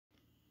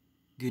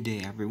Good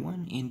day,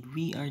 everyone, and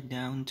we are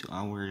down to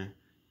our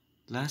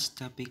last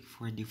topic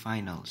for the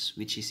finals,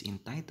 which is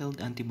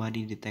entitled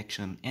Antibody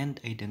Detection and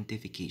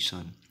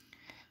Identification.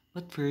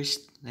 But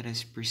first, let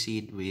us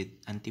proceed with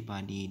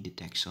antibody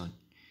detection.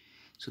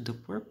 So, the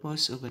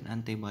purpose of an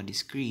antibody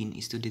screen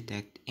is to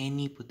detect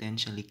any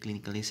potentially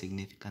clinically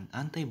significant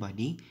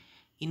antibody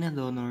in a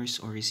donor's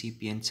or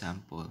recipient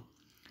sample.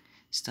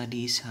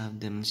 Studies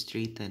have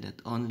demonstrated that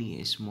only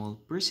a small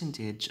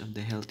percentage of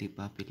the healthy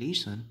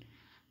population,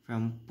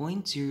 from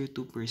 0.02%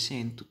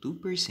 to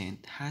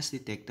 2%, has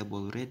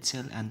detectable red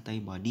cell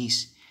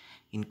antibodies.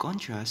 In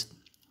contrast,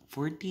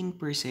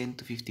 14%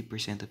 to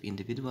 50% of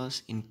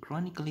individuals in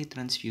chronically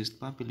transfused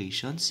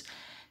populations,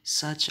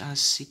 such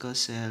as sickle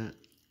cell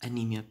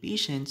anemia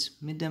patients,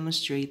 may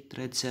demonstrate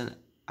red cell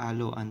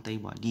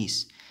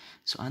alloantibodies.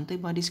 So,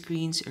 antibody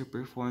screens are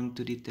performed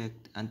to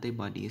detect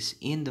antibodies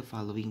in the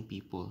following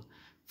people.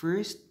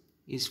 First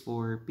is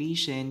for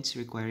patients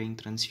requiring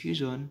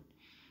transfusion.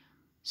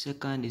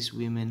 Second is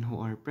women who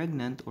are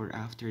pregnant or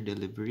after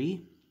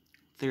delivery.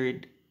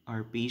 Third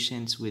are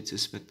patients with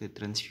suspected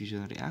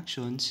transfusion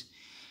reactions.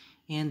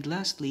 And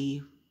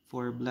lastly,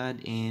 for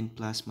blood and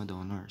plasma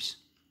donors.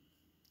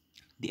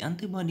 The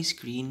antibody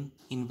screen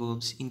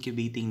involves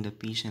incubating the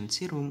patient's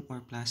serum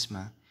or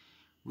plasma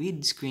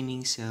with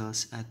screening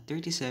cells at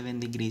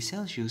 37 degrees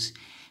Celsius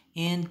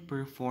and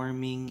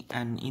performing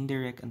an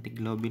indirect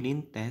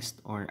antiglobulin test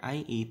or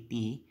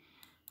IAT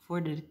for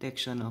the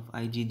detection of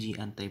IgG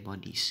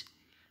antibodies.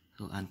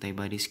 So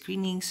antibody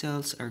screening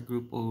cells are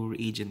group O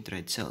reagent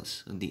red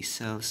cells. So these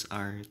cells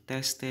are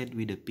tested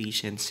with the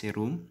patient's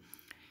serum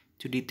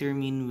to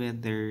determine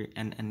whether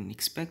an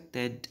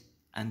unexpected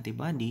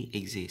antibody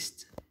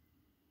exists.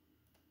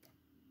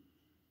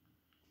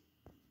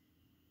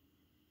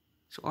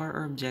 So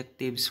our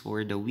objectives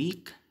for the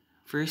week,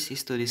 first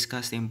is to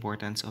discuss the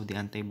importance of the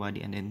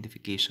antibody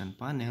identification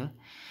panel,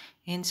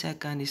 and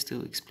second is to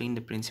explain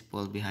the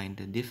principle behind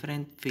the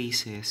different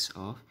phases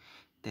of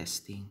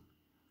testing.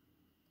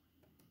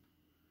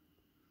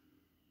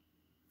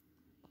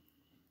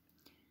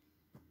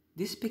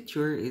 This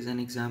picture is an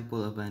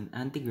example of an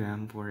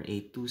antigram for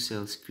a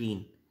two-cell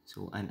screen.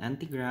 So an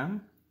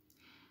antigram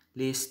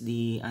lists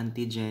the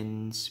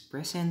antigens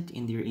present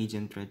in the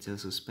reagent red cell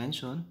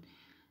suspension.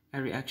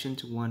 A reaction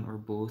to one or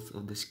both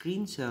of the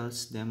screen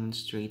cells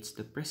demonstrates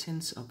the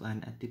presence of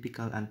an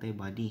atypical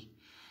antibody.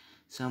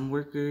 Some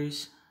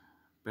workers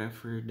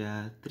prefer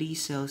the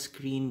 3-cell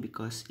screen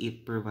because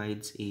it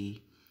provides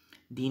a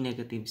D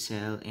negative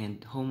cell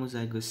and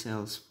homozygous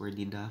cells for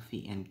the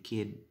Duffy and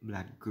Kidd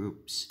blood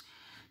groups.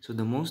 So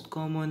the most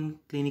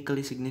common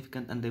clinically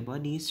significant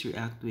antibodies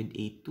react with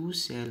a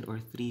 2-cell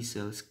or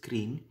 3-cell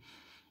screen.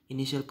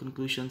 Initial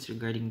conclusions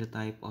regarding the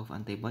type of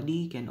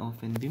antibody can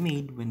often be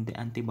made when the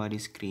antibody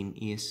screen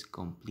is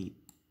complete.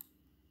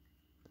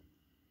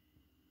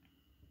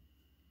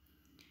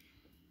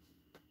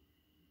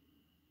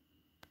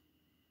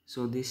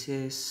 So this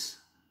is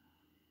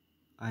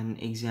an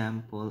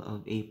example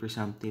of a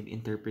presumptive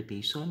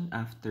interpretation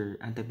after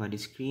antibody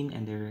screen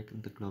and direct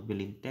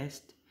antiglobulin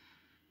test.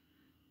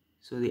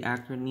 So the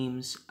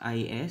acronyms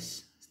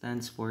IS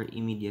stands for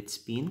immediate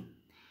spin,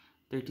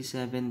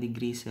 37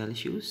 degrees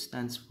Celsius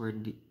stands for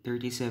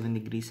 37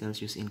 degrees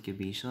Celsius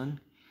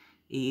incubation,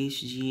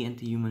 AHG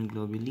anti-human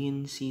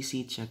globulin,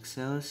 CC check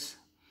cells.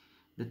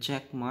 The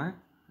check mark,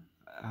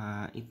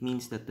 it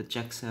means that the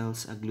check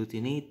cells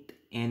agglutinate,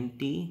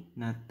 NT,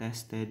 not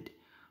tested,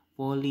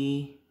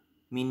 poly,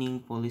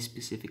 meaning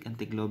polyspecific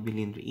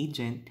antiglobulin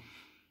reagent,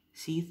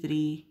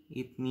 C3,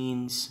 it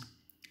means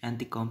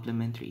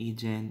anti-complement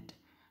reagent,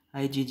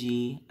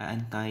 IgG,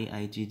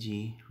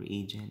 anti-IgG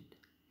reagent.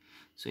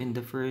 So in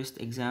the first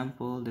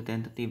example, the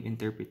tentative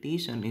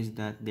interpretation is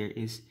that there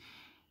is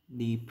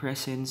the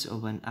presence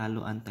of an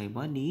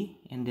alloantibody,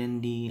 and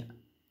then the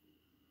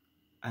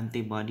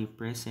antibody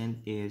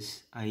present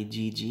is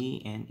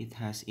IgG and it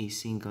has a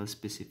single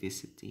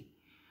specificity.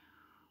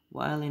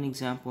 While in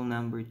example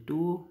number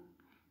 2,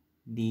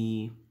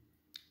 the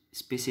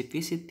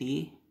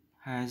specificity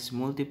has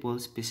multiple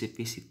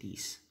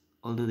specificities,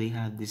 although they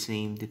have the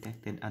same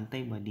detected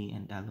antibody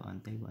and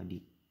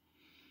alloantibody.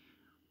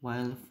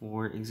 While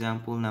for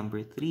example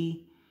number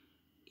 3,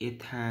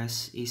 it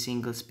has a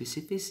single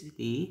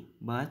specificity,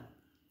 but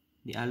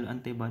the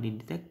alloantibody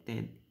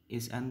detected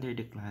is under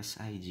the class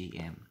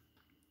IgM.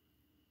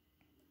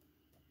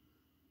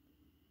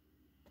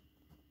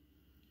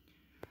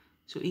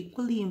 So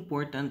equally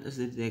important as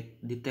the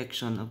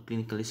detection of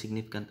clinically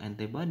significant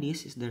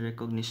antibodies is the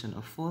recognition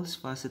of false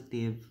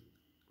positive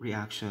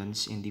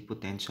reactions in the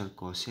potential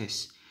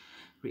causes.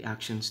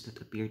 Reactions that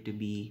appear to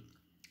be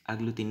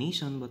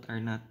agglutination but are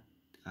not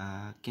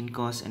can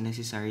cause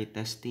unnecessary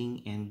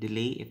testing and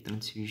delay if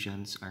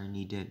transfusions are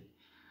needed.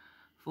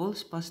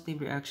 False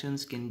positive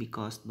reactions can be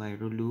caused by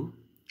RULU,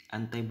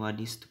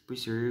 antibodies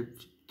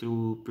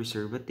through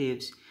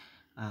preservatives,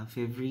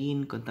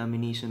 febrin,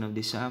 contamination of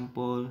the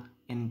sample,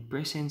 and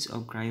presence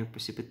of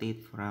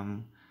cryoprecipitate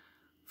from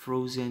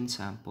frozen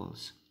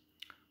samples.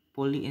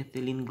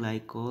 Polyethylene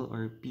glycol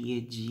or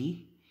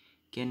PEG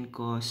can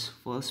cause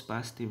false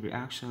positive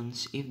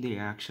reactions if the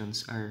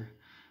reactions are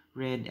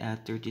read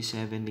at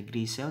 37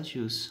 degrees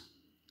Celsius.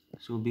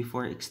 So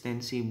before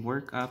extensive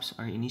workups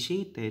are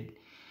initiated,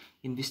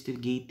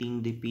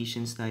 investigating the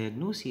patient's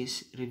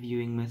diagnosis,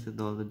 reviewing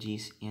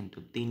methodologies, and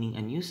obtaining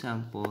a new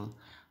sample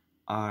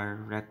are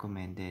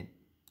recommended.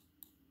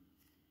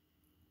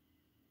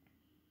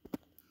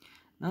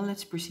 Now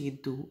let's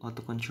proceed to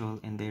autocontrol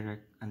and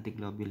direct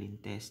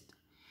antiglobulin test.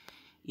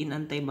 In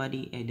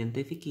antibody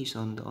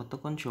identification, the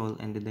autocontrol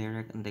and the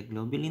direct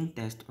antiglobulin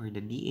test, or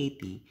the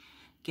DAT,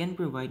 can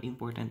provide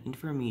important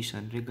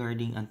information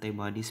regarding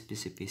antibody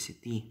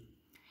specificity.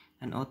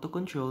 An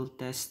autocontrol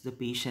tests the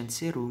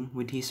patient's serum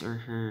with his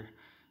or her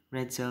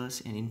red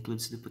cells and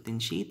includes the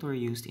potentiator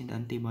used in the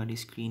antibody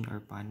screen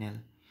or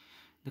panel.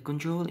 The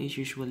control is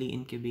usually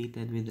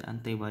incubated with the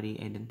antibody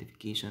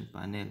identification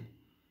panel.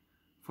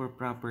 For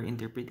proper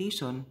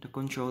interpretation, the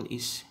control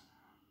is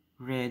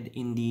read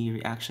in the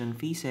reaction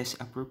phases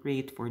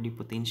appropriate for the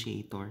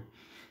potentiator.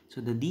 So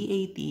the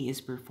DAT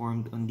is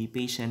performed on the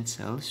patient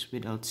cells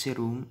without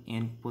serum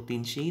and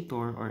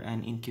potentiator or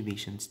an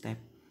incubation step.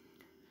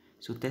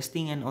 So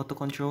testing an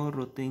autocontrol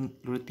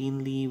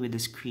routinely with the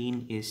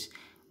screen is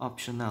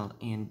optional,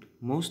 and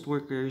most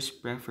workers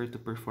prefer to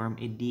perform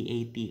a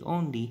DAT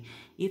only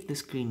if the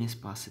screen is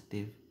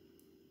positive.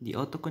 The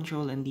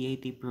autocontrol and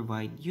DAT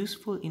provide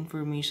useful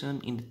information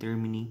in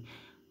determining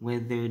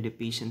whether the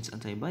patient's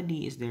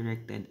antibody is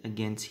directed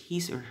against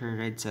his or her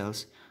red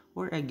cells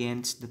or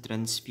against the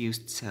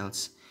transfused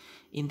cells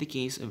in the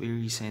case of a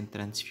recent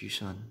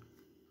transfusion.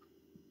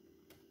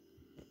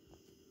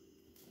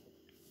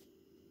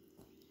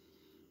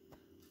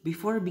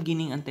 Before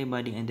beginning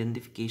antibody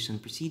identification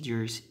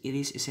procedures, it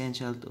is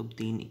essential to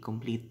obtain a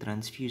complete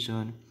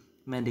transfusion,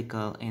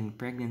 medical, and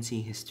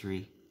pregnancy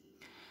history.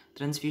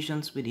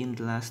 Transfusions within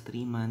the last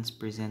 3 months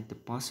present the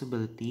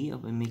possibility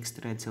of a mixed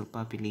red cell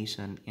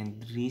population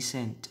and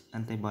recent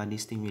antibody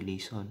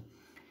stimulation.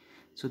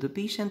 So the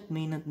patient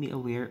may not be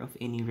aware of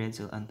any red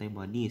cell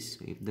antibodies.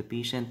 So if the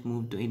patient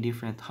moved to a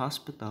different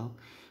hospital,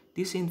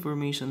 this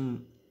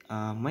information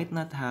might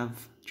not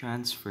have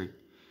transferred.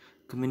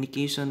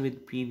 Communication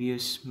with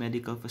previous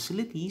medical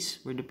facilities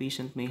where the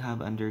patient may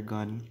have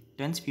undergone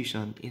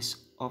transfusion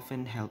is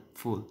often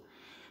helpful.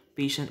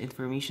 Patient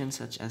information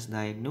such as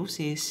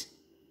diagnosis,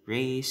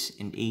 race,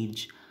 and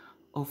age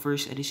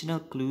offers additional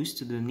clues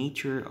to the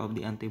nature of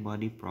the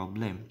antibody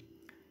problem.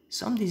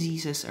 Some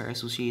diseases are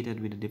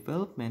associated with the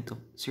development of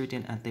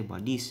certain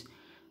antibodies.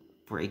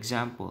 For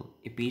example,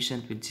 a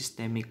patient with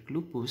systemic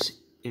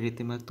lupus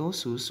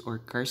erythematosus or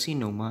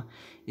carcinoma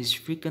is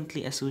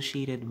frequently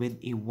associated with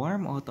a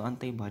warm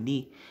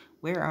autoantibody,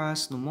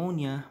 whereas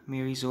pneumonia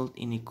may result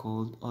in a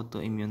cold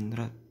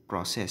autoimmune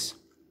process.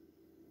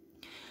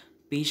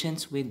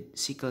 Patients with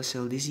sickle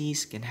cell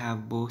disease can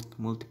have both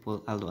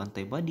multiple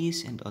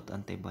alloantibodies and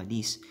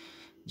autoantibodies.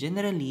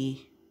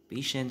 Generally,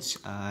 patients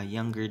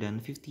younger than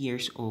 50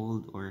 years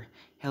old or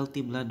healthy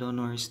blood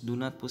donors do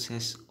not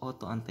possess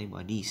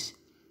autoantibodies.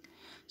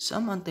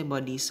 Some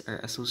antibodies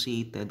are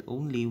associated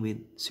only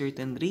with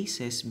certain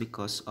races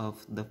because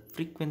of the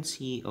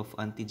frequency of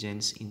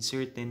antigens in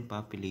certain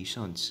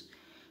populations.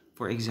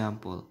 For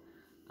example,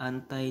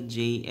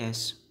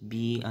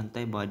 anti-JSB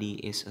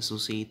antibody is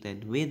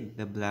associated with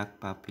the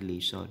black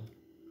population.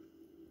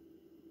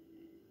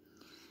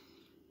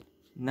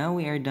 Now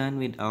we are done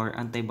with our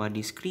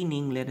antibody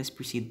screening. Let us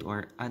proceed to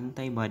our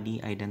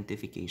antibody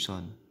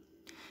identification.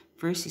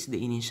 First is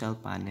the initial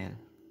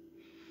panel.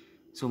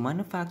 So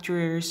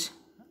manufacturers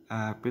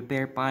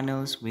prepare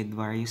panels with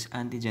various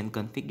antigen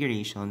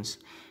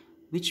configurations,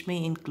 which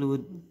may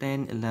include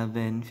 10,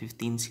 11,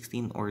 15,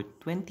 16, or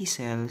 20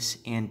 cells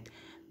and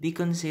be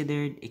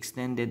considered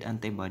extended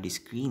antibody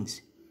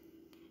screens.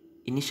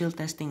 Initial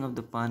testing of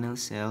the panel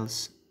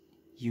cells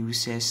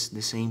uses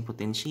the same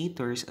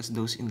potentiators as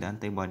those in the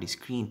antibody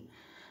screen.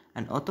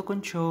 An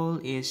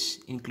autocontrol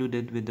is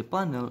included with the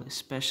panel,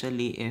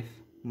 especially if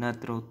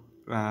not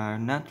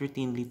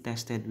routinely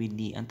tested with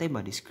the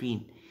antibody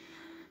screen.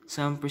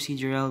 Some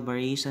procedural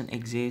variation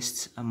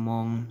exists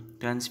among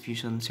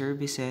transfusion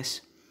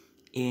services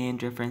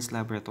and reference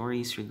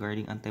laboratories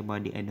regarding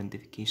antibody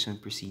identification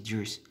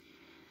procedures.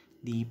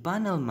 The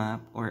panel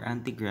map or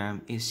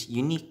antigram is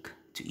unique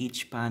to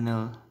each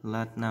panel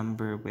lot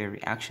number where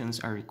reactions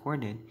are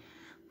recorded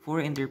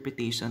for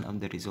interpretation of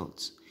the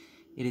results.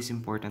 It is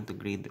important to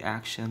grade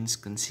reactions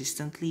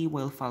consistently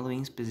while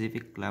following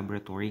specific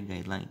laboratory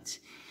guidelines.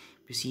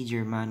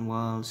 Procedure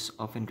manuals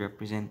often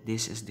represent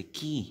this as the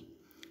key.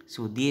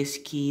 So this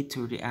key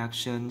to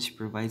reactions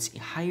provides a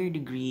higher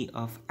degree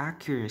of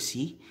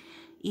accuracy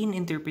in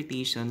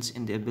interpretations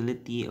and the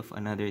ability of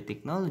another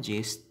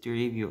technologist to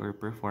review or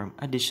perform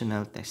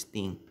additional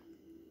testing.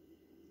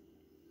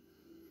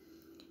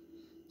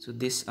 So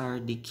these are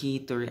the key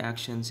to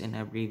reactions and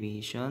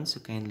abbreviations, so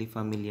kindly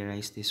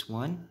familiarize this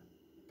one.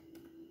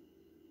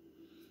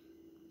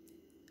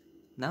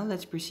 Now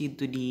let's proceed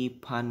to the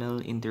panel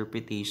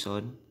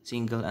interpretation,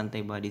 single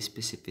antibody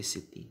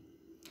specificity.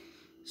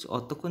 So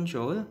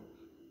autocontrol,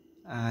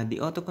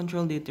 The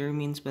autocontrol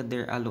determines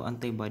whether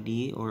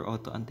alloantibody or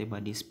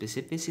autoantibody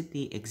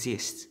specificity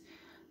exists.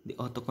 The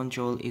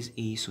autocontrol is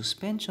a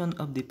suspension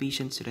of the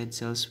patient's red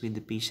cells with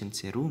the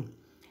patient's serum,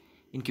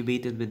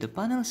 incubated with the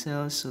panel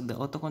cells, so the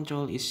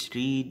autocontrol is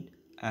read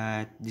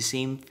at the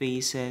same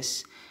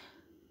phases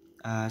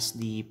as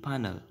the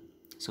panel.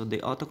 So the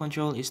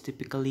autocontrol is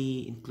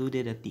typically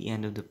included at the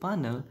end of the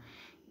panel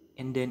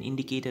and then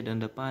indicated on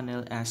the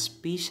panel as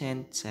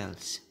patient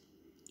cells.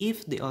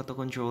 If the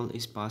autocontrol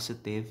is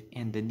positive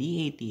and the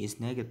DAT is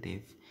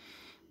negative,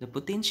 the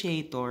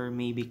potentiator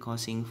may be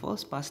causing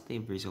false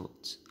positive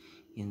results.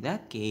 In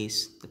that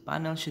case, the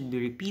panel should be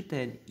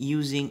repeated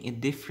using a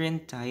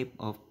different type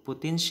of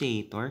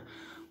potentiator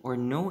or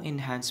no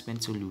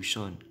enhancement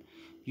solution.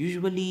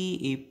 Usually,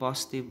 a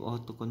positive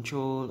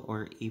autocontrol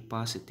or a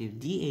positive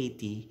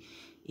DAT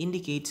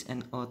indicates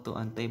an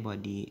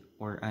autoantibody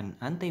or an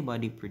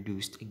antibody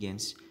produced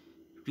against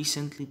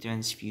recently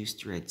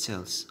transfused red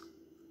cells.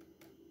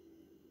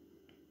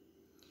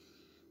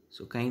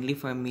 So kindly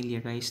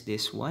familiarize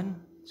this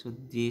one. So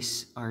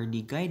these are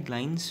the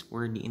guidelines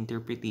for the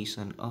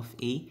interpretation of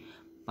a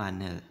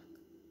panel.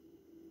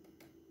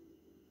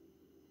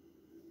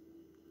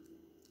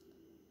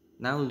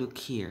 Now look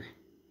here.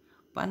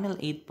 Panel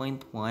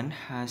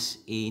 8.1 has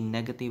a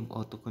negative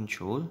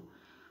autocontrol,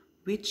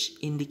 which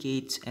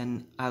indicates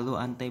an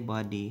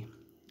alloantibody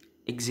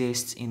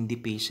exists in the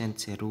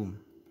patient's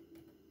serum.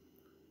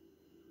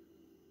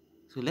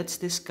 So let's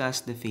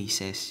discuss the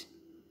phases.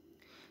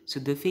 So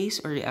the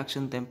phase or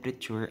reaction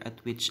temperature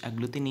at which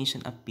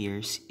agglutination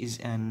appears is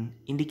an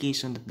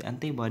indication that the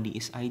antibody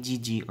is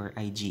IgG or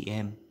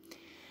IgM.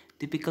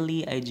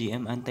 Typically,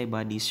 IgM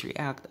antibodies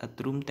react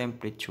at room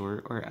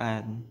temperature or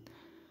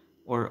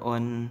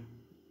on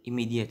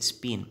immediate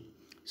spin.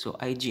 So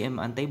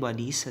IgM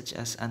antibodies such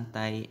as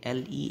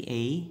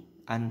anti-LEA,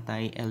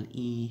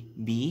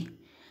 anti-LEB,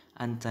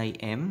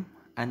 anti-M,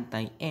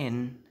 anti-N,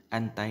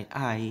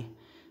 anti-I,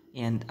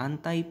 and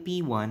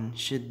anti-P1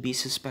 should be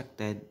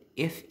suspected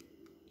if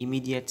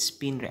immediate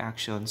spin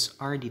reactions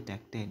are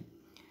detected.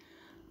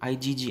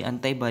 IgG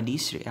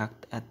antibodies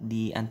react at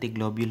the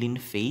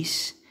antiglobulin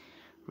phase.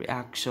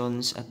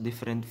 Reactions at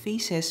different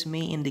phases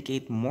may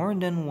indicate more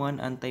than one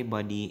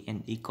antibody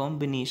and a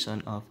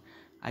combination of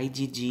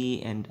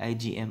IgG and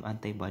IgM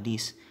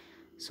antibodies.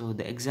 So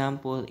the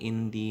example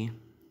in the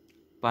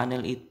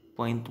panel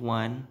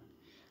 8.1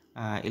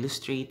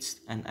 illustrates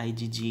an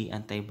IgG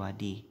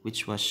antibody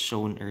which was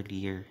shown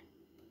earlier.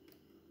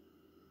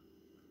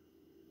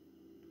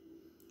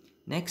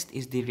 Next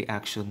is the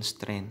reaction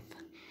strength.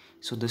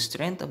 So the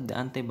strength of the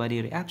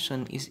antibody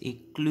reaction is a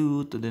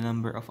clue to the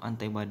number of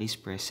antibodies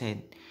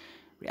present.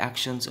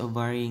 Reactions of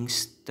varying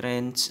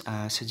strengths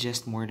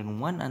suggest more than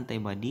one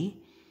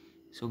antibody.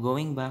 So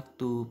going back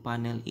to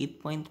panel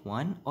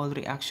 8.1, all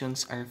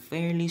reactions are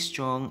fairly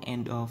strong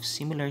and of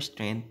similar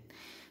strength,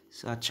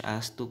 such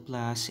as 2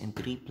 plus and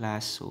 3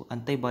 plus. So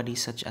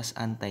antibodies such as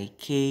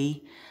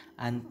anti-K,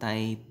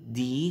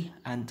 anti-D,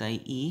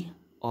 anti-E,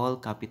 all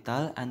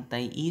capital,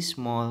 anti-E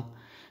small,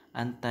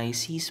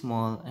 anti-C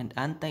small, and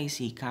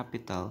anti-C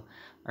capital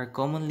are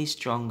commonly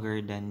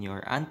stronger than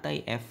your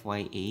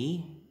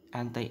anti-FYA,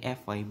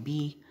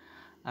 anti-FYB,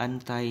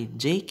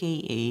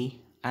 anti-JKA,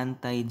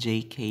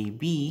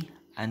 anti-JKB,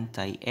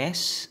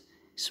 anti-S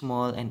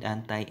small, and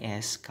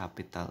anti-S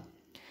capital.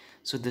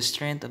 So the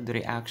strength of the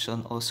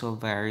reaction also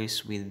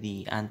varies with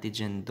the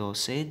antigen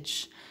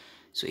dosage.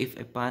 So if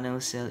a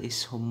panel cell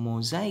is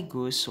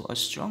homozygous, so a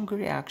stronger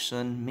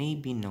reaction may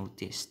be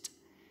noticed.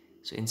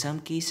 So in some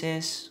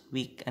cases,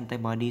 weak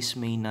antibodies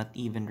may not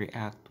even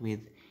react with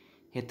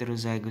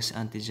heterozygous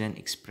antigen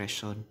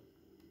expression.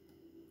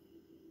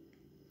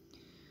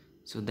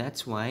 So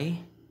that's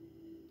why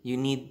you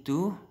need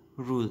to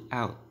rule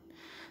out.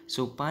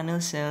 So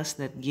panel cells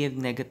that give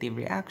negative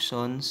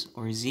reactions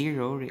or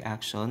zero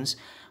reactions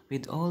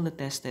with all the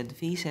tested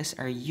phases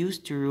are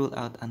used to rule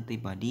out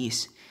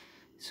antibodies.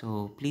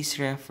 So please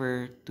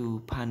refer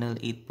to panel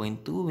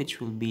 8.2, which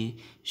will be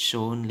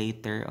shown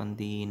later on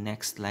the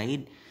next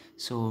slide.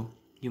 So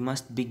you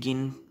must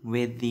begin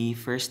with the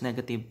first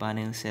negative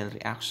panel cell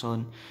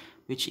reaction,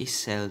 which is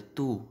cell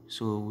 2.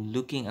 So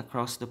looking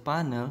across the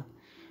panel,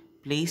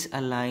 place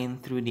a line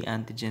through the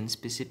antigen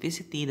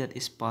specificity that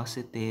is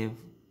positive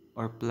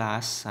or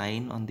plus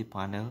sign on the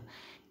panel.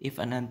 If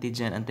an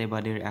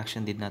antigen-antibody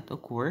reaction did not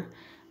occur,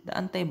 the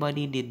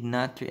antibody did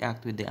not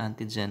react with the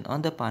antigen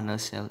on the panel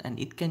cell and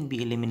it can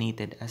be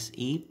eliminated as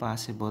a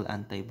possible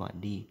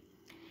antibody.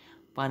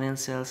 Panel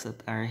cells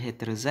that are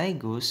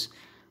heterozygous,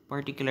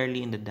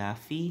 particularly in the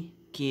Daffy,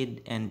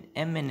 KID, and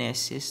MNS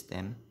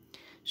system,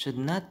 should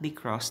not be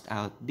crossed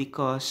out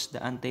because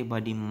the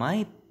antibody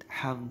might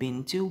have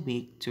been too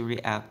weak to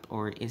react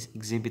or is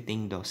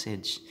exhibiting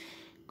dosage.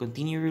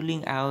 Continue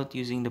ruling out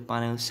using the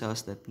panel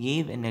cells that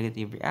gave a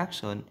negative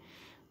reaction.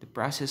 The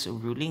process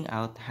of ruling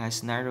out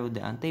has narrowed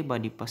the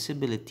antibody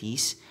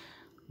possibilities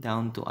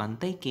down to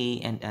anti-K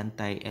and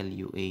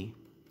anti-LUA.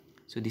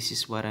 So this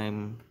is what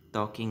I'm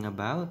talking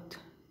about.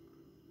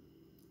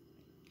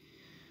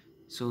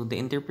 So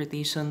the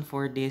interpretation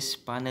for this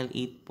panel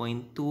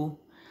 8.2,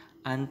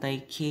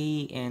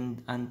 anti-K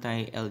and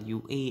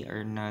anti-LUA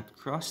are not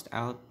crossed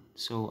out.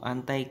 So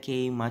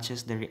anti-K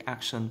matches the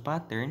reaction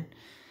pattern.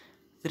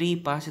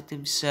 3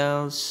 positive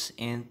cells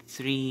and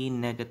 3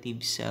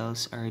 negative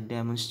cells are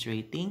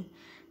demonstrating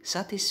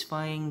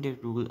satisfying the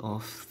rule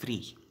of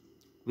 3,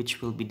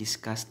 which will be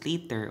discussed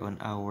later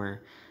on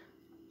our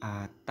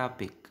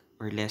topic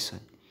or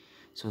lesson.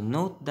 So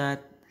note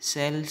that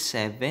cell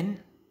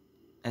 7,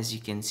 as you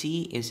can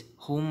see, is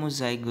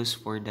homozygous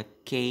for the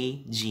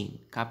K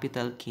gene,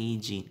 capital K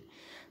gene.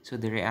 So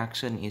the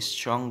reaction is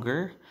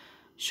stronger,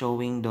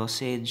 showing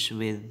dosage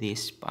with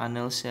this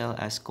panel cell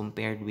as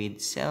compared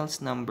with cells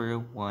number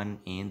 1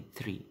 and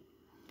 3.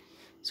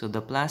 So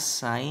the plus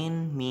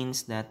sign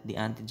means that the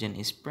antigen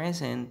is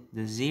present.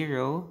 The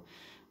 0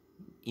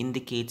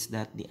 indicates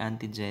that the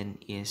antigen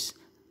is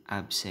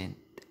absent.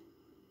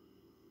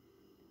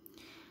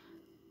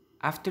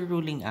 After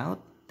ruling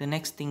out, the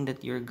next thing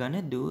that you're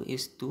gonna do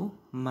is to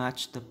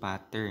match the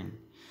pattern.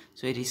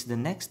 So it is the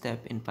next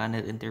step in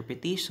panel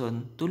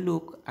interpretation to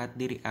look at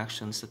the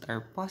reactions that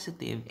are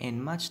positive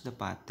and match the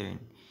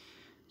pattern.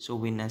 So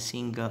when a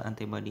single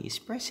antibody is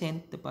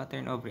present, the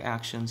pattern of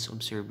reactions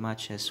observed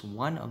matches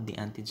one of the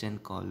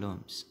antigen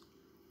columns.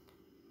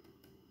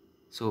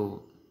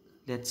 So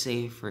let's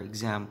say, for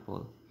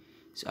example,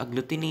 so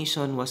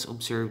agglutination was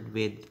observed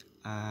with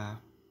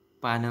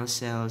panel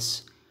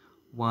cells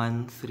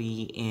 1,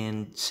 3,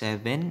 and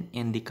 7,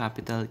 and the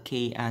capital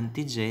K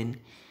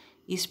antigen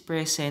is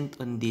present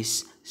on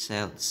these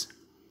cells.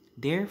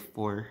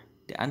 Therefore,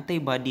 the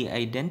antibody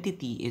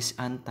identity is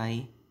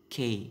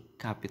anti-K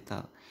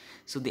capital.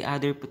 So the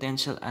other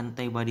potential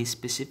antibody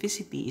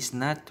specificity is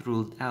not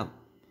ruled out.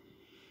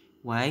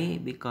 Why?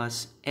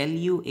 Because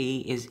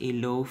LUA is a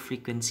low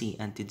frequency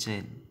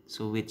antigen,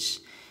 so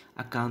which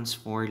accounts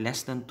for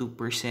less than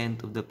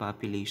 2% of the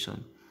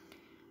population.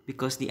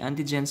 Because the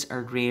antigens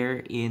are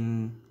rare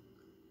in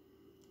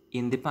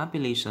the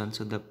population,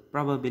 so the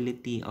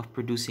probability of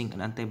producing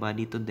an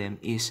antibody to them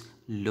is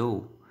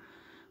low.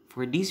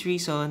 For this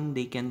reason,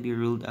 they can be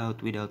ruled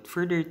out without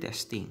further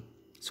testing.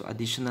 So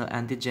additional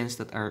antigens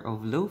that are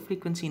of low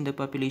frequency in the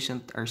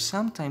population that are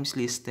sometimes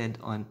listed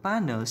on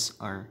panels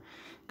are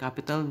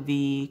capital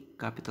V,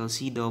 capital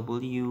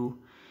CW,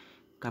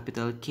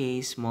 capital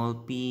K, small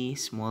p,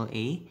 small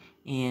a,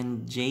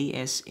 and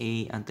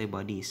JSA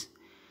antibodies.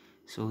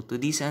 So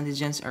these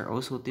antigens are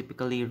also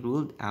typically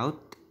ruled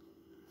out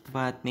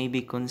but may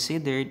be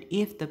considered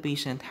if the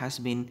patient has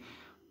been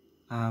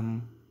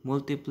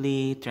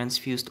multiply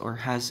transfused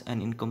or has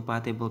an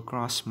incompatible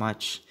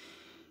cross-match.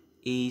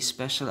 A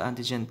special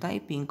antigen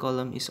typing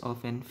column is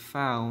often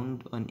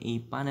found on a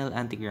panel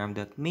antigram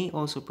that may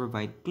also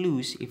provide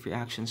clues if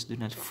reactions do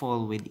not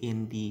fall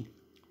within the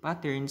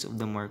patterns of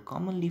the more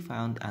commonly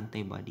found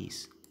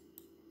antibodies.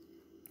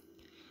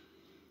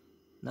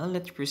 Now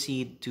let's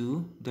proceed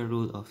to the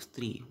rule of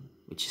 3,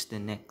 which is the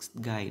next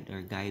guide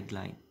or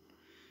guideline.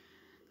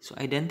 So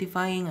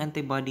identifying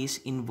antibodies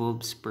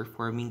involves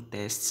performing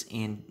tests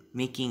and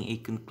making a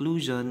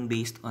conclusion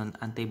based on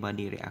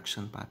antibody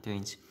reaction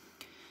patterns.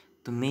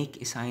 To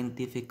make a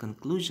scientific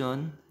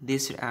conclusion,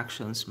 these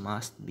reactions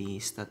must be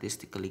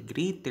statistically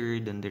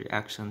greater than the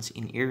reactions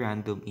in a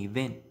random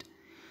event.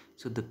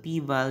 So the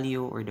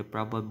p-value or the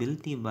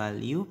probability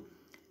value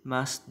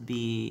must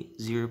be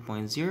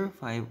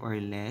 0.05 or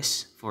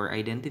less for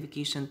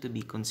identification to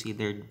be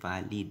considered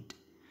valid.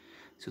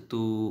 So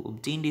to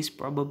obtain this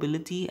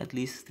probability, at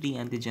least 3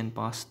 antigen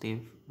positive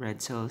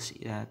red cells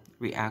that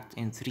react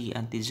and 3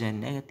 antigen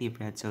negative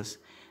red cells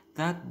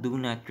that do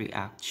not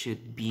react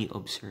should be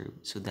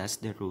observed. So that's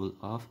the rule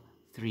of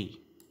 3.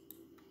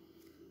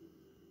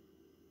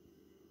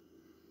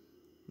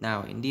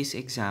 Now in this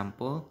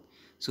example,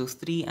 so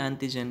 3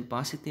 antigen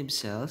positive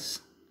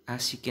cells,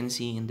 as you can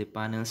see in the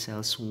panel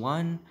cells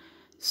 1,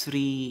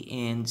 3,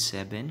 and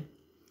 7,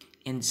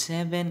 and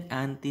 7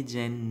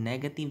 antigen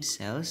negative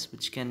cells,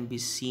 which can be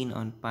seen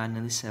on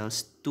panel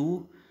cells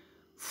 2,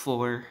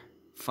 4,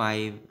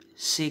 5,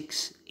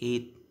 6,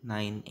 8,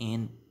 9,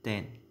 and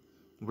 10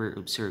 were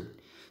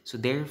observed. So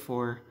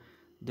therefore,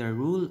 the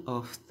rule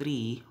of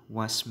 3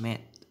 was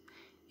met.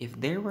 If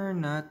there were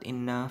not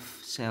enough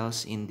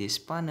cells in this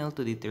panel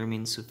to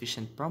determine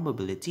sufficient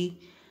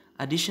probability,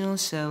 additional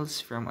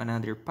cells from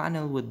another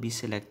panel would be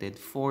selected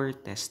for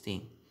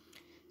testing.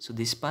 So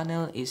this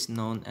panel is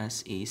known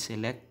as a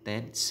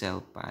selected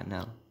cell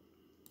panel.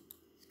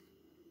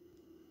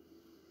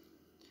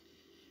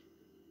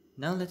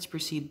 Now let's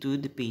proceed to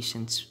the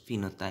patient's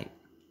phenotype.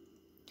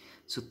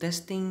 So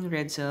testing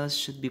red cells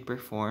should be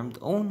performed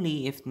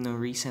only if no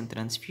recent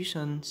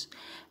transfusions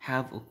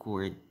have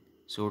occurred.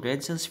 So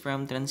red cells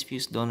from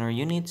transfused donor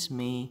units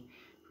may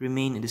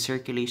remain in the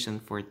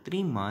circulation for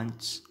 3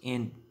 months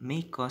and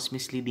may cause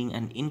misleading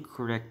and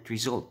incorrect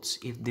results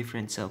if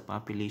different cell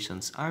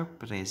populations are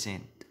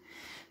present.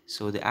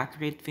 So the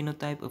accurate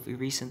phenotype of a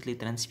recently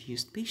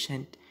transfused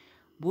patient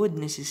would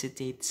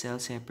necessitate cell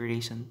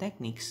separation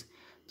techniques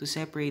to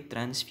separate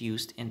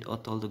transfused and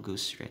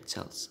autologous red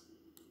cells.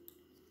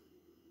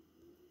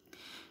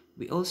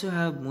 We also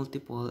have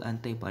multiple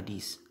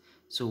antibodies.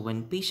 So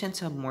when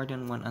patients have more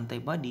than one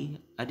antibody,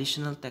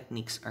 additional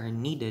techniques are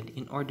needed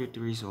in order to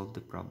resolve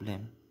the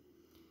problem.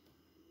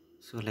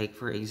 So like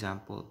for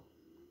example,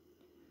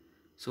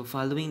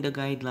 following the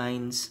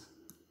guidelines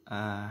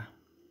uh,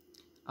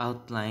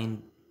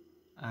 outlined,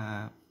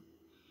 uh,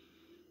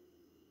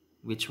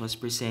 which was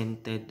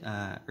presented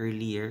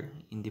earlier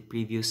in the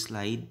previous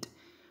slide,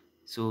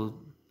 so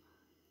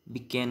we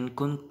can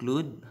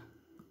conclude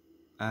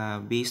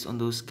based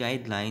on those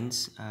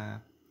guidelines,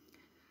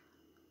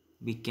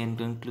 we can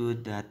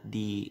conclude that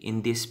the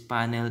in this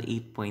panel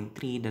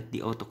 8.3 that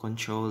the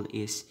autocontrol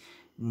is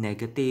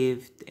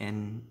negative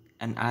and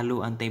an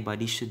allo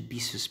antibody should be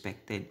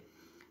suspected.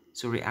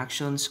 So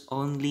reactions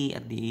only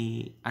at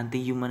the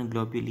anti-human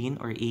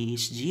globulin or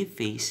AHG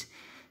phase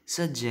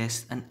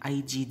suggest an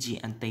IgG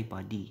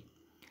antibody.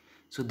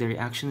 So the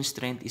reaction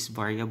strength is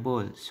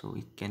variable, so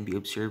it can be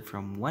observed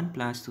from 1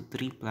 plus to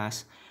 3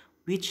 plus,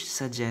 which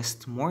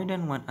suggests more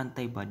than one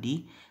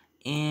antibody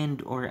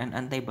and or an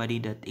antibody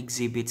that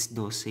exhibits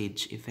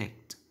dosage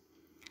effect.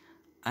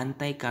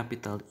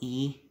 Anti-capital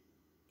E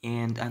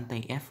and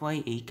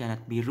anti-FYA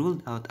cannot be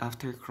ruled out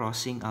after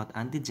crossing out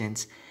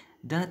antigens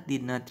that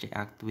did not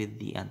react with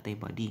the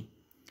antibody.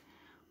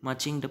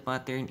 Matching the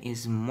pattern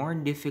is more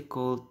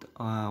difficult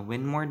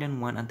when more than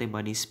one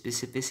antibody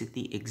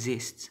specificity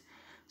exists.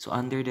 So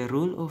under the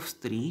rule of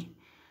three,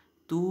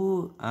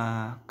 two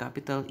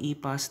capital E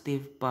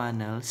positive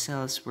panel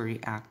cells were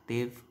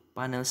reactive,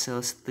 panel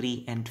cells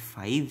 3 and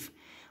 5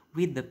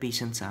 with the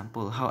patient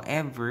sample.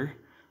 However,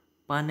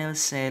 panel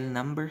cell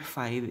number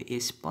 5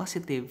 is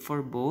positive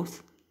for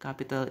both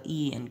capital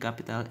E and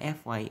capital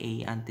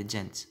FYA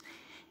antigens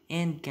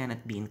and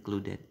cannot be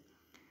included.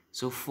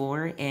 So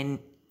 4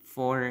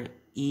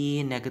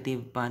 E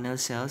negative panel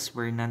cells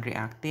were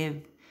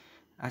non-reactive,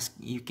 as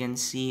you can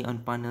see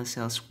on panel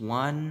cells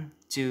 1,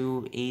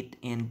 2, 8,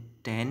 and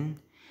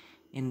 10.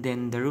 And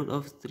then the rule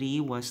of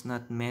 3 was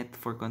not met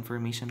for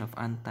confirmation of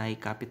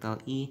anti-capital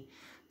E.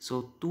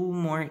 So 2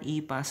 more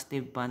E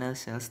positive panel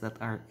cells that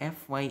are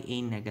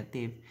FYA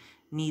negative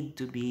need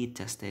to be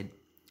tested.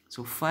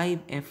 So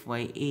 5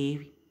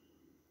 FYA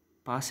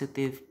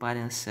positive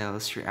panel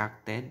cells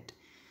reacted.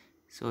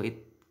 So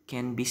it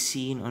can be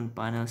seen on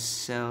panel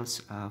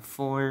cells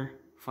 4,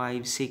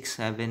 5, 6,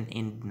 7,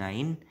 and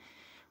 9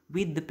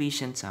 with the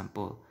patient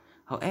sample.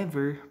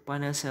 However,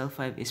 panel cell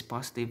 5 is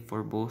positive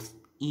for both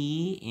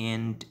E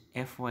and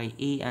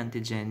FYA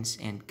antigens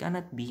and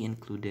cannot be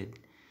included.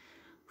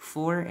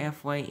 For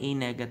FYA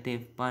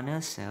negative panel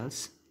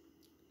cells,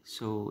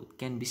 so it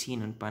can be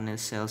seen on panel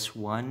cells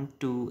 1,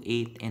 2,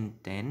 8,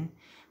 and 10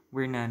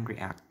 were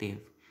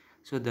non-reactive.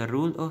 So the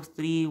rule of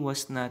 3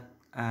 was not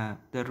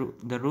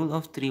the rule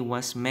of 3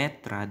 was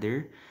met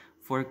rather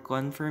for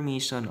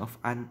confirmation of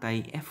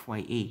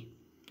anti-FYA.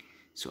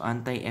 So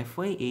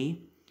anti-FYA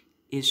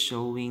is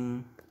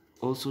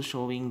also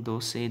showing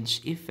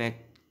dosage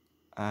effect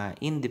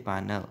in the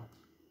panel.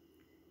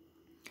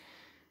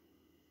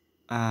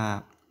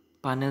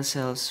 Panel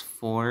cells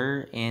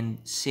 4 and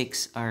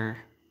 6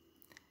 are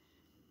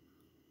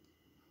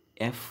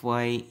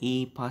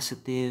FYE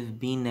positive,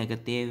 B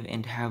negative,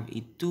 and have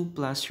a 2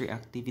 plus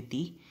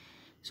reactivity.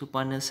 So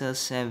panel cells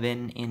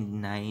 7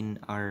 and 9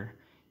 are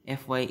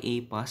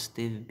FYA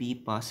positive, B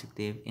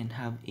positive, and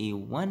have a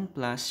 1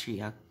 plus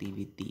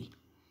reactivity.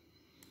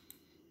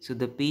 So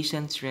the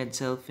patient's red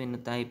cell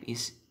phenotype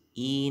is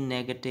E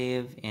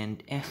negative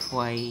and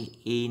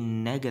FYA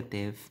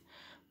negative,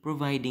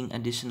 providing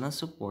additional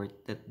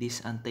support that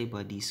these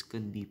antibodies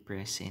could be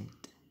present.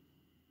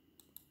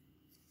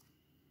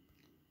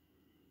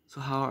 So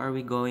how are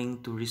we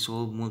going to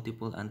resolve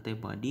multiple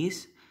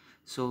antibodies?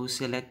 So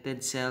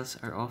selected cells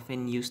are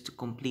often used to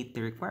complete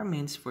the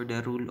requirements for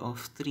the rule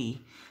of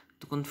 3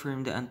 to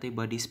confirm the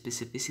antibody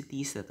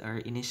specificities that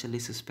are initially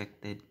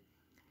suspected.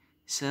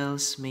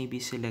 Cells may be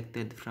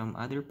selected from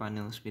other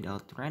panels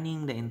without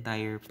running the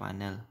entire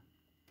panel.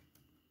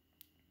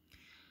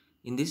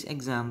 In this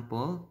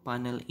example,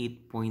 panel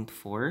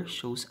 8.4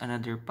 shows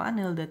another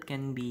panel that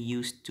can be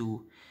used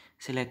to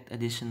select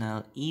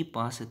additional E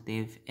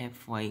positive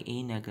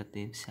FYA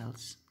negative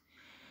cells.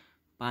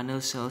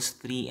 Panel cells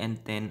 3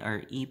 and 10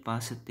 are E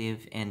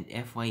positive and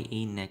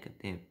FYA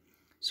negative.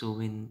 So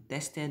when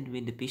tested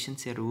with the patient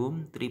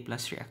serum, 3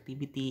 plus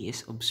reactivity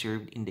is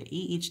observed in the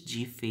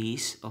AHG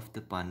phase of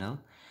the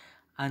panel.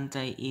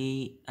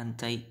 Anti-E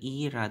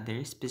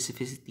rather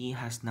specificity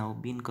has now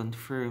been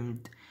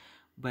confirmed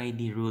by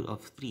the rule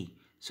of 3.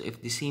 So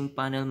if the same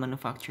panel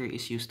manufacturer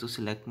is used to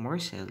select more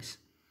cells,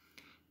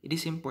 it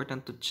is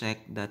important to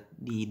check that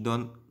the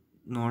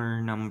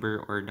donor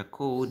number or the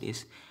code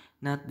is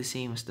not the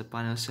same as the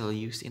panel cell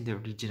used in the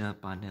original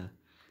panel.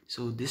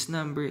 So this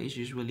number is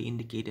usually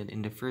indicated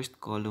in the first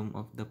column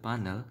of the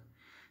panel.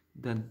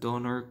 The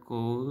donor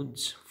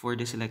codes for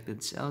the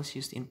selected cells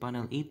used in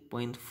panel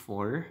 8.4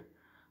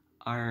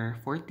 are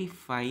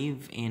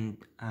 45 and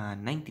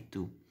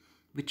 92,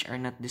 which are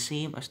not the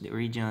same as the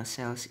original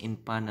cells in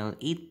panel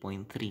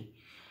 8.3.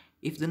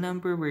 If the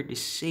number were the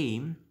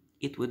same,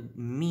 it would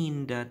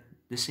mean that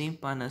the same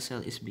panel cell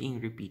is being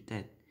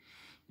repeated.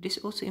 It is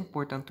also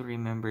important to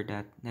remember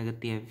that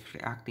negative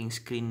reacting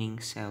screening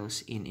cells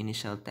in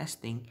initial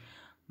testing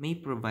may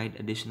provide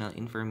additional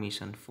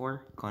information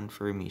for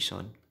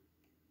confirmation.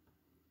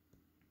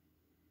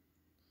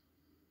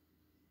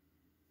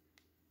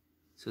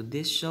 So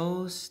this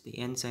shows the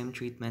enzyme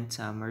treatment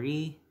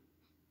summary.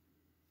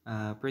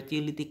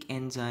 Proteolytic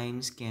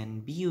enzymes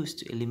can be used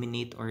to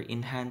eliminate or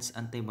enhance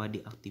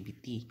antibody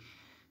activity.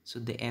 So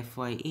the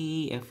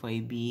FYA,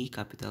 FYB,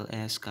 capital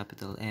S,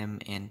 capital M,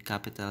 and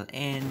capital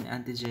N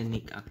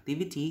antigenic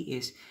activity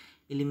is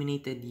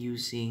eliminated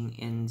using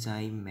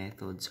enzyme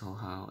methods. So,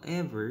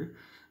 however,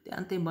 the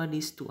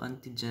antibodies to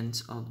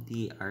antigens of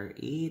the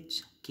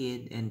RH,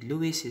 KID, and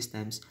Lewis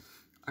systems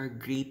are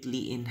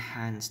greatly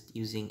enhanced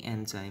using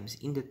enzymes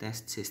in the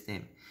test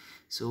system.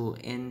 So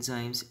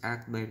enzymes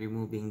act by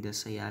removing the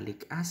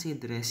sialic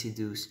acid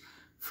residues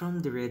from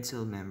the red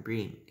cell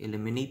membrane,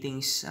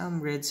 eliminating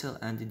some red cell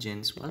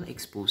antigens while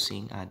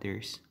exposing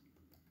others.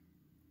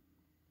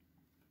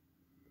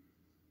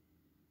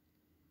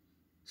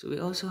 So we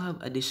also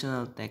have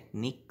additional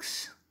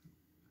techniques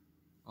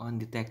on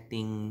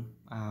detecting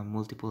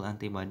multiple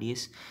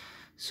antibodies.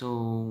 So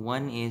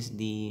one is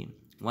the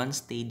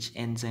one-stage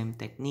enzyme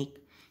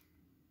technique,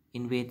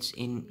 in which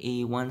in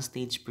a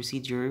one-stage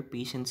procedure,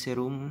 patient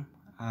serum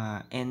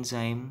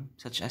enzyme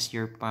such as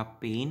your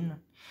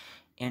papain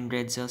and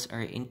red cells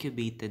are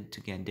incubated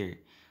together.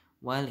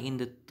 While in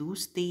the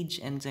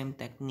two-stage enzyme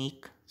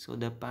technique, so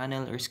the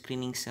panel or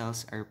screening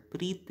cells are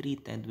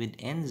pre-treated with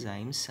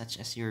enzymes such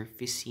as your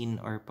ficin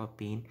or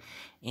papain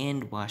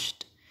and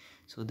washed.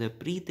 So the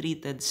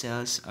pre-treated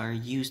cells are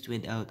used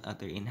without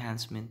other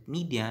enhancement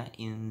media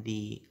in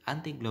the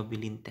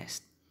antiglobulin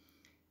test.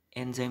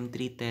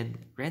 Enzyme-treated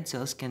red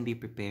cells can be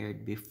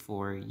prepared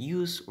before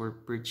use or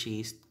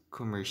purchased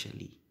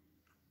commercially.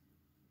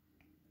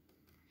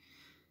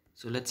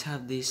 So let's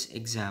have this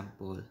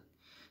example.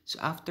 So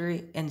after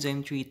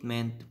enzyme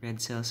treatment, red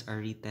cells are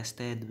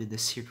retested with the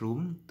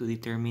serum to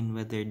determine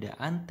whether the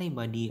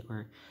antibody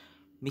or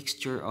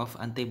mixture of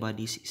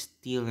antibodies is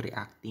still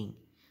reacting.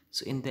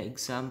 So in the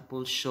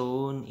example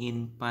shown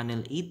in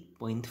panel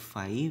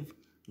 8.5,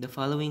 the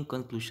following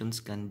conclusions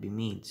can be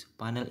made. So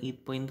panel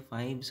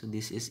 8.5, so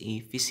this is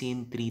a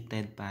ficin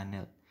treated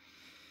panel.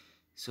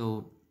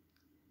 So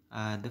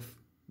the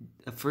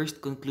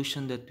first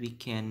conclusion that we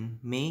can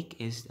make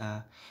is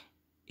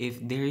if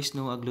there is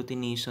no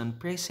agglutination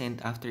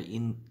present after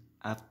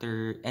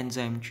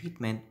enzyme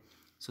treatment,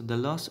 so the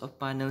loss of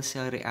panel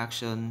cell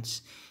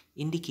reactions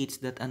indicates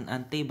that an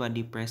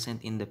antibody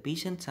present in the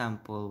patient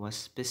sample was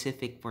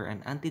specific for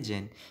an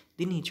antigen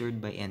denatured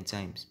by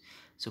enzymes.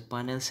 So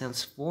panel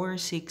cells 4,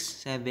 6,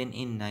 7,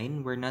 and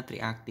 9 were not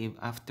reactive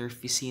after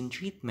ficin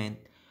treatment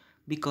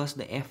because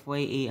the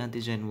FYA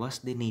antigen was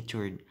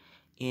denatured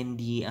and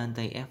the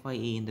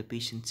anti-FYA in the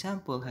patient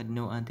sample had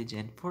no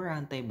antigen for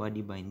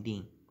antibody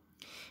binding.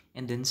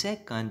 And then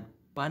second,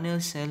 panel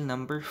cell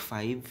number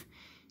 5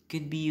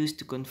 could be used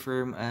to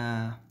confirm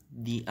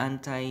the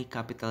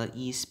anti-capital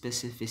E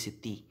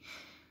specificity.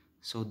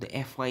 So the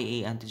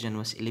FYA antigen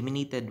was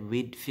eliminated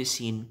with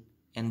ficin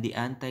and the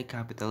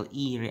anti-capital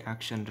E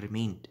reaction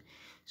remained.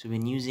 So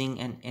when using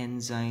an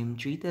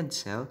enzyme-treated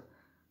cell,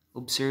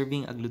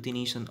 observing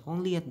agglutination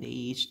only at the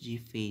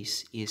AHG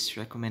phase is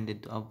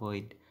recommended to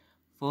avoid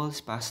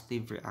false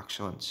positive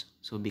reactions.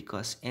 So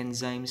because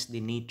enzymes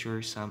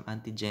denature some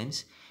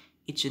antigens,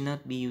 it should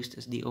not be used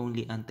as the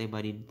only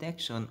antibody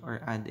detection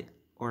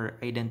or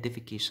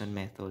identification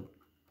method.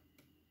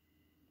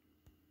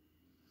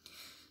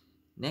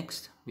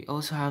 Next, we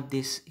also have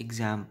this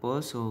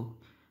example. So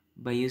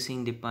by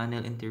using the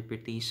panel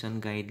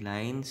interpretation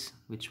guidelines,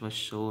 which was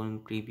shown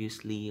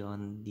previously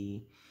on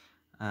the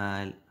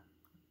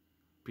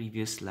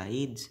previous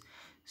slides,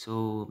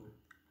 so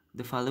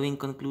the following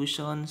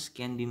conclusions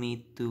can be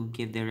made to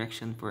give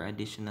direction for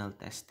additional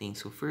testing.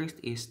 So first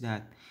is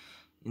that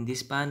in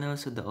this panel,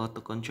 so the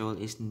autocontrol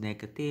is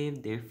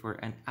negative, therefore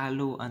an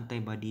allo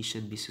antibody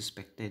should be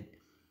suspected.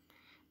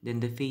 Then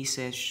the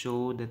phases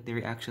show that the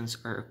reactions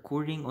are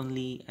occurring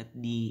only at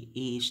the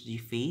AHG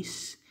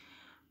phase,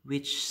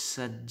 which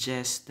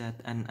suggests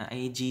that an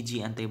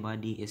IgG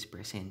antibody is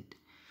present.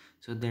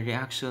 So the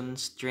reaction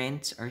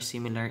strengths are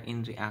similar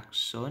in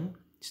reaction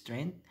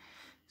strength.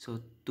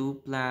 So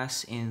 2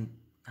 plus and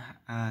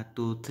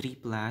to 3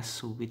 plus,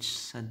 so which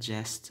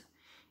suggests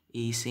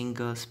a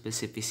single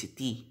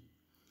specificity.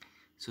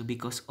 So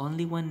because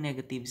only one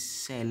negative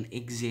cell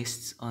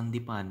exists on the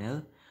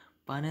panel,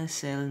 panel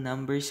cell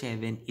number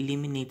 7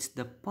 eliminates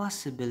the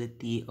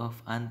possibility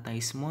of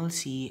anti-small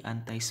c,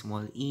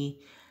 anti-small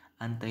e,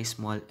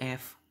 anti-small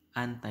f,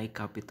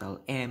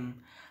 anti-capital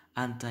M,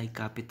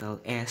 anti-capital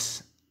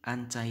S,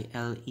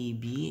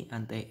 anti-LEB,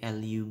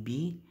 anti-LUB,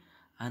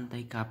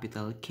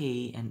 anti-capital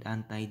K, and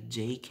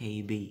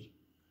anti-JKB.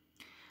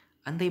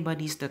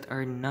 Antibodies that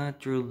are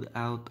not ruled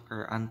out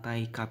are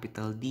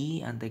anti-capital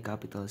D,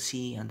 anti-capital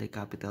C,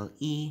 anti-capital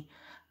E,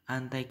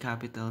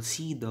 anti-capital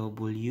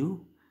CW,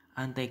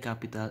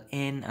 anti-capital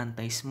N,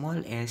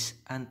 anti-small s,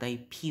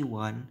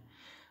 anti-P1,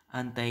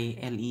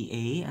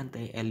 anti-LEA,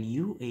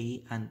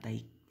 anti-LUA,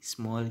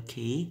 anti-small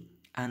k,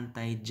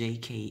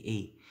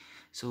 anti-JKA.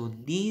 So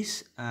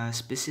these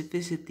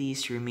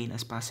specificities remain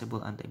as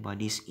possible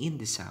antibodies in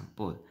the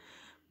sample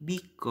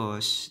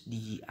because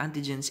the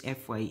antigens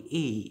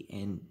FYA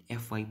and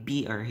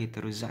FYB are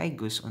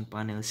heterozygous on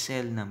panel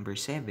cell number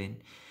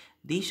 7.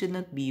 They should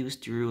not be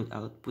used to rule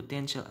out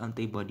potential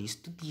antibodies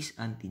to these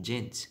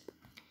antigens.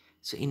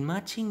 So in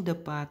matching the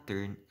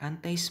pattern,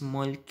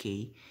 anti-small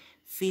k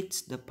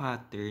fits the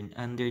pattern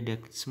under the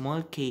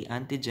small k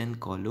antigen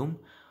column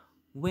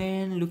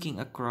when looking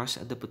across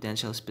at the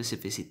potential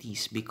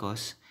specificities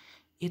because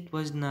it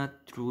was not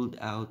ruled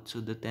out,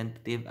 so the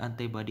tentative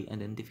antibody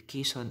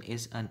identification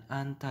is an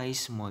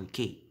anti-small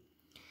k.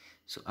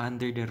 So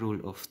under the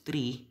rule of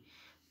 3,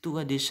 two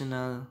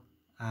additional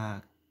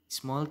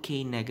small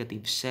k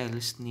negative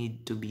cells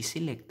need to be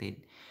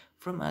selected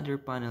from other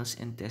panels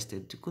and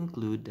tested to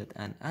conclude that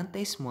an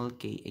anti-small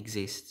k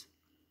exists.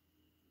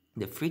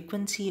 The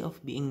frequency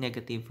of being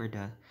negative for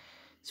the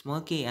small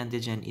k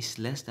antigen is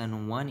less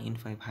than 1 in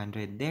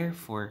 500.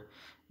 Therefore,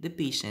 the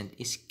patient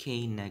is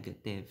k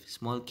negative,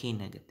 small k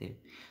negative.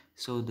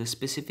 So the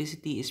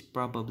specificity is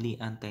probably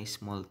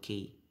anti-small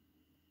k.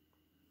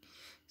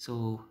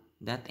 So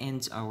that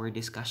ends our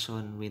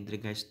discussion with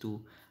regards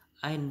to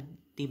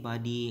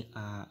antibody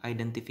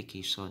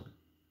identification.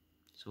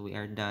 So we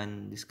are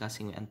done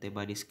discussing with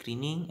antibody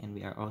screening and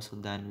we are also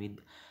done with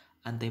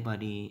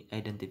antibody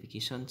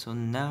identification. So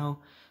now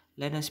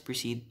let us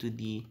proceed to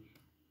the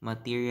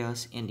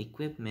materials and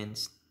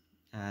equipments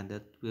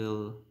that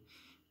will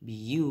be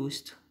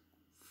used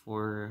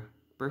for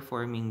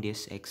performing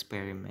this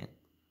experiment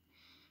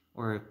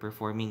or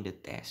performing the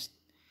test.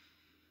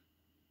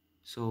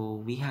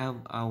 So we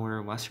have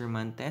our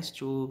Wasserman test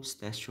tubes,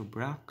 test tube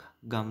rack,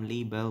 gum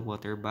label,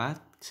 water bath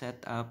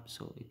set up.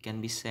 So it can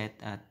be set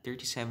at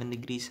 37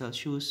 degrees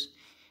Celsius.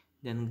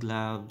 Then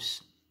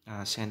gloves,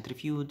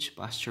 centrifuge,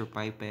 pasture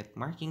pipette,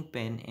 marking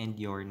pen, and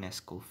your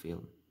Nesco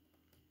film.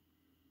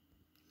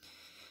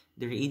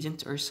 The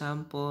reagents or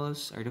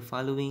samples are the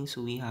following.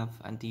 So we have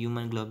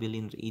anti-human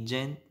globulin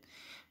reagent.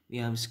 We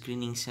have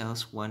screening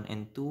cells 1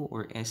 and 2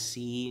 or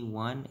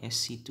SC1,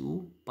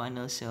 SC2,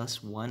 panel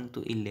cells 1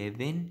 to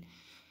 11.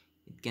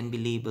 It can be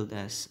labeled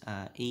as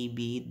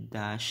AB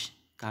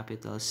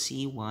capital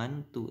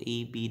C1 to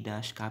AB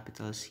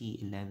capital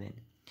C11.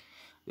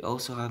 We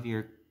also have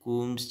your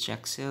Coombs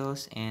check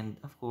cells and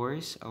of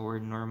course our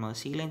normal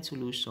saline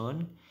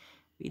solution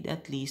with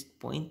at least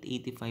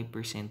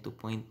 0.85% to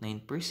 0.9%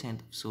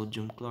 of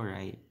sodium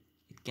chloride.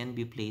 It can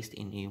be placed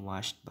in a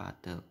washed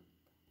bottle.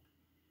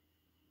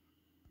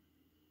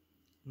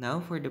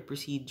 Now for the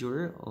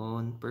procedure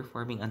on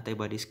performing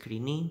antibody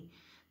screening.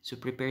 So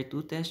prepare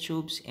 2 test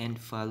tubes and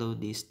follow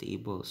this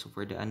table. So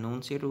for the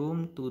unknown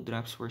serum, 2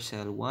 drops for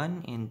cell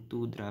 1 and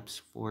 2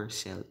 drops for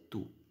cell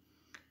 2.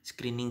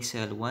 Screening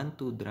cell 1,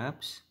 2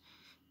 drops.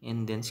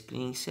 And then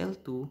screening cell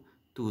 2,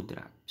 2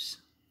 drops.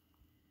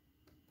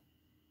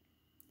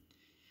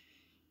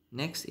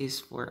 Next is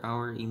for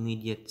our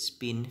immediate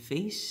spin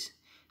phase.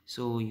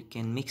 So you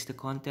can mix the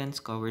contents,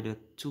 cover the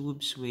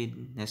tubes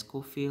with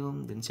Nesco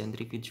film, then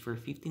centrifuge for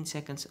 15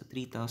 seconds at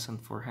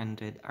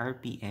 3400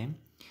 RPM.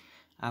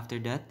 After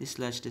that,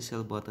 dislodge the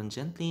cell button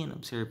gently and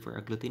observe for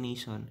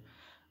agglutination.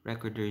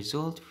 Record the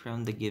result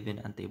from the given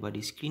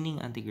antibody screening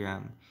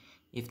antigram.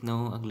 If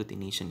no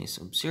agglutination is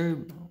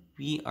observed,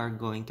 we are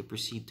going to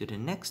proceed to the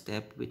next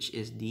step, which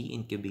is the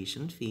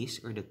incubation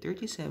phase or the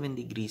 37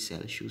 degrees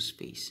Celsius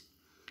phase.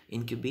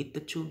 Incubate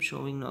the tube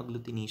showing no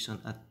agglutination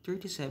at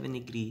 37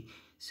 degrees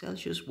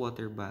Celsius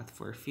water bath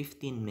for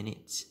 15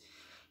 minutes.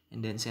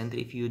 And then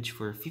centrifuge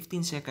for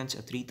 15 seconds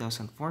at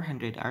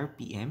 3400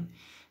 RPM.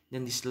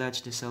 Then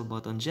dislodge the cell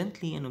button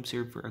gently and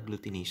observe for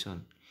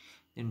agglutination.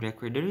 Then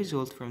record the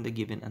result from the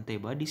given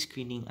antibody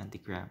screening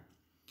antigram.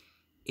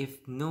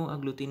 If no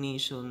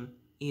agglutination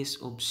is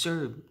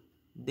observed,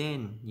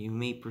 then you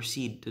may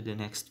proceed to the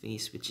next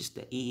phase, which is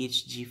the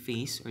AHG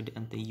phase or the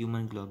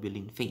anti-human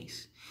globulin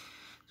phase.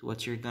 So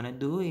what you're gonna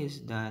do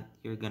is that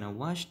you're gonna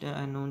wash the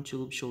unknown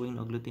tube showing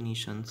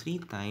agglutination 3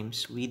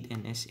 times with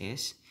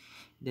NSS,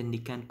 then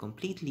decant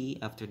completely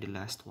after the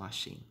last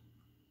washing.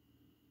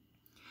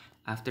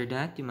 After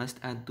that, you must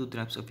add 2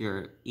 drops of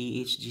your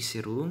AHG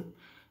serum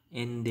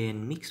and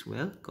then mix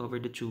well. Cover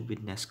the tube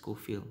with Nesco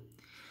film.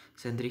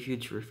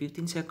 Centrifuge for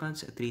 15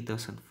 seconds at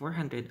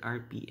 3400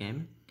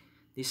 RPM.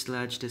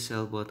 Dislodge the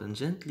cell button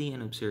gently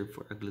and observe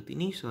for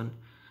agglutination.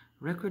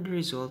 Record the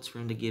results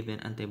from the given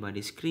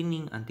antibody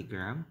screening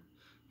antigram.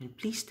 And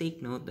please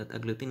take note that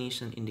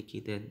agglutination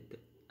indicated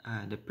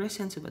the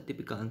presence of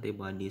atypical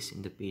antibodies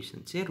in the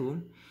patient's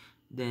serum.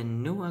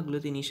 Then no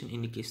agglutination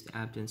indicates the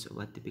absence of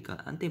atypical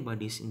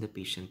antibodies in the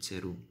patient's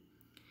serum.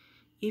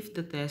 If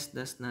the test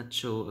does not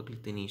show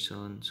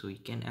agglutination, so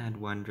you can add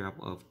 1 drop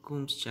of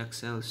Coombs check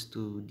cells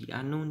to the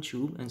unknown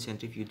tube and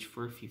centrifuge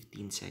for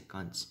 15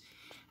 seconds.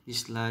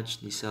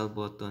 Dislodge the cell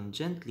button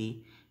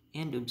gently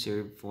and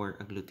observe for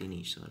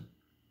agglutination.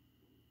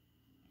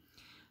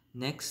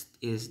 Next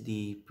is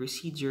the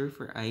procedure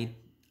for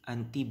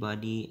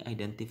antibody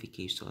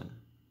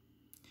identification.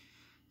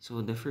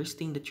 So the first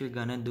thing that you're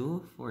gonna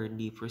do for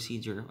the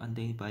procedure of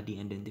antibody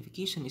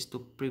identification is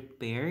to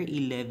prepare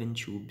 11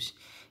 tubes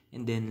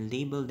and then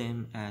label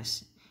them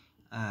as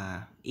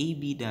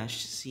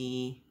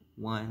AB-C1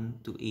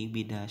 to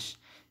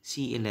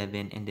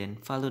AB-C11 and then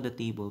follow the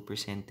table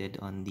presented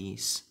on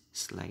this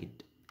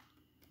slide.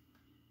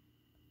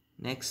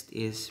 Next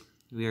is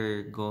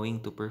we're going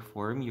to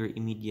perform your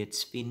immediate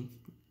spin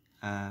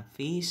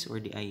phase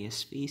or the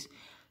IS phase.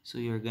 So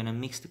you're gonna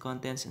mix the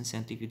contents and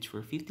centrifuge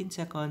for 15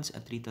 seconds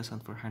at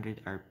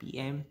 3400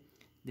 RPM.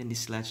 Then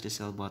dislodge the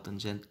cell button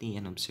gently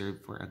and observe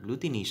for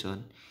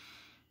agglutination.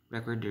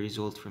 Record the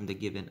result from the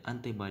given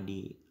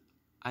antibody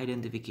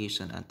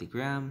identification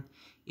antigram.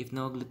 If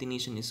no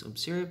agglutination is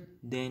observed,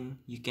 then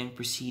you can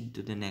proceed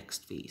to the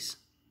next phase.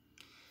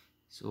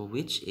 So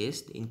which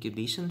is the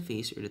incubation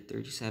phase or the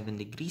 37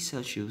 degrees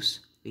Celsius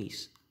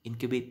phase.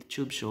 Incubate the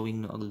tube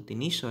showing no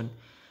agglutination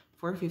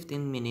for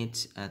 15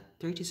 minutes at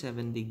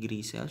 37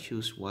 degrees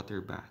Celsius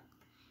water bath.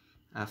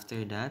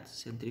 After that,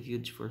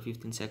 centrifuge for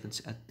 15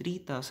 seconds at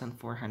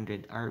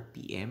 3400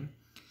 RPM.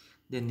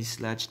 Then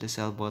dislodge the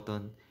cell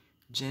button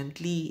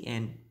gently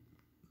and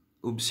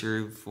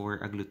observe for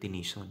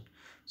agglutination.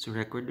 So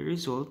record the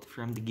result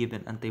from the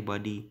given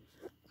antibody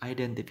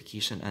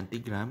identification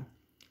antigram.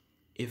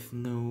 If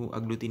no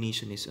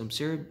agglutination is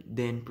observed,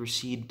 then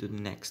proceed to the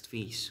next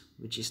phase,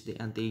 which is the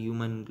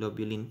anti-human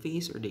globulin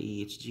phase or the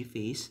AHG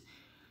phase.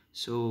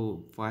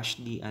 So wash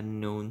the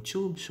unknown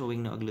tube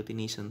showing no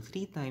agglutination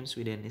 3 times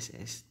with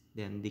NSS,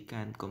 then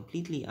decant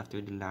completely after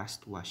the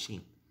last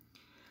washing.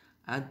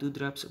 Add 2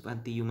 drops of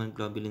anti-human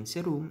globulin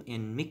serum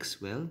and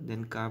mix well,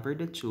 then cover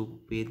the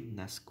tube with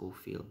Nasco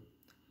film.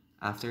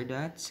 After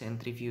that,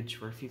 centrifuge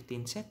for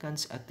 15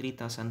 seconds at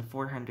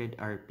 3400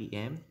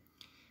 RPM.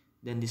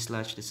 Then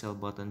dislodge the cell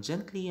button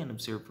gently and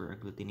observe for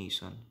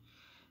agglutination.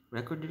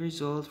 Record the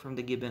result from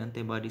the given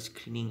antibody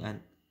screening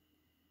and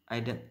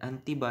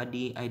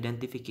antibody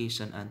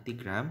identification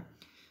antigram.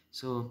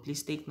 So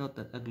please take note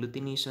that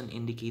agglutination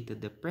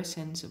indicated the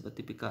presence of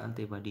atypical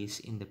antibodies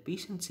in the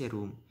patient's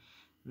serum.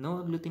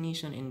 No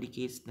agglutination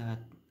indicates that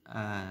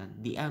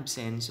the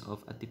absence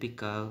of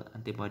atypical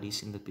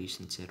antibodies in the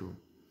patient's serum.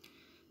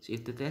 So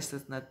if the test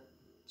does not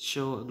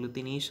show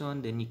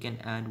agglutination, then you can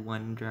add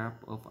 1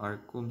 drop of our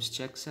Coombs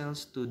check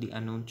cells to the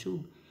unknown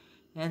tube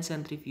and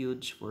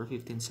centrifuge for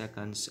 15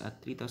 seconds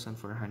at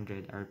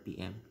 3400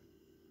 RPM.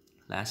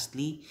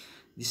 Lastly,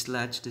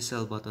 dislodge the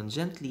cell button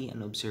gently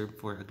and observe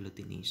for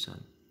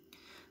agglutination.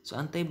 So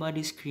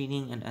antibody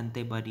screening and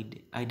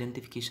antibody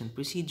identification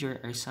procedure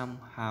are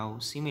somehow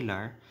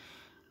similar.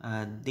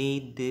 They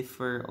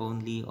differ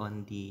only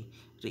on the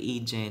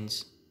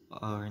reagents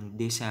or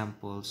the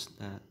samples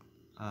that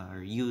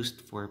are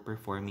used for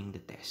performing the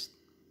test.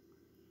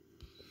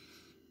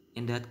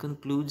 And that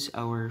concludes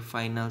our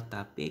final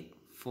topic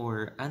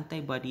for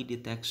antibody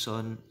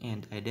detection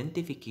and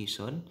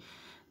identification.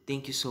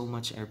 Thank you so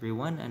much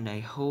everyone, and I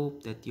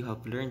hope that you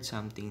have learned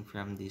something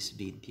from this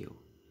video.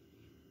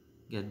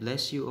 God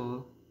bless you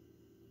all.